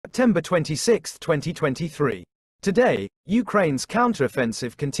September 26, 2023. Today, Ukraine's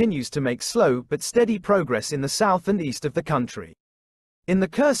counteroffensive continues to make slow but steady progress in the south and east of the country. In the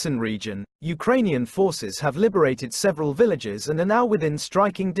Kherson region, Ukrainian forces have liberated several villages and are now within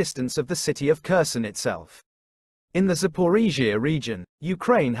striking distance of the city of Kherson itself. In the Zaporizhia region,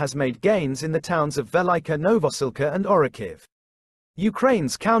 Ukraine has made gains in the towns of Velika Novosilka and Orikhiv.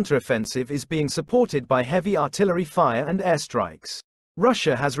 Ukraine's counteroffensive is being supported by heavy artillery fire and airstrikes.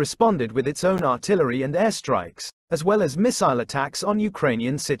 Russia has responded with its own artillery and airstrikes, as well as missile attacks on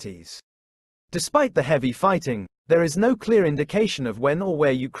Ukrainian cities. Despite the heavy fighting, there is no clear indication of when or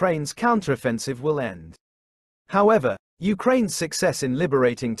where Ukraine's counteroffensive will end. However, Ukraine's success in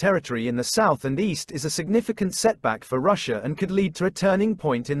liberating territory in the south and east is a significant setback for Russia and could lead to a turning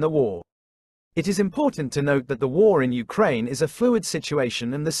point in the war. It is important to note that the war in Ukraine is a fluid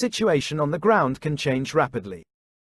situation and the situation on the ground can change rapidly.